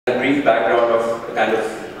A brief background of the kind of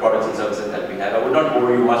products and services that we have. I would not bore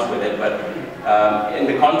you much with it, but in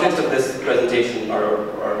the context of this presentation or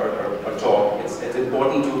talk, it's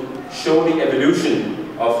important to show the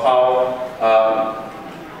evolution of how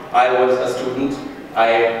I was a student.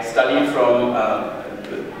 I studied from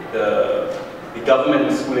the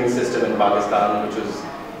government schooling system in Pakistan, which was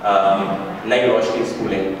Nai Roshni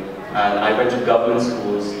schooling, and I went to government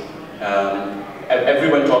schools.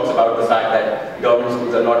 Everyone talks about the fact that government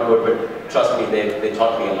schools are not good, but trust me, they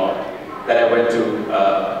taught me a lot. Then I went to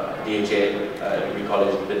DHA, degree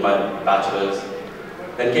college, did my bachelor's.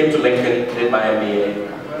 Then came to Lincoln, did my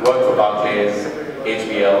MBA, worked for Barclays,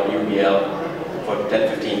 HBL, UBL for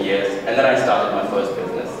 10-15 years, and then I started my first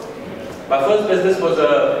business. My first business was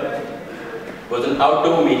an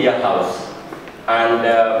outdoor media house, and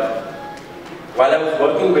while I was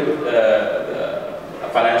working with a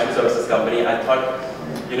financial services company, I thought,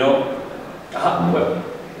 you know, well,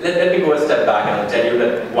 let me go a step back and tell you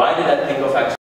that why did I think of actually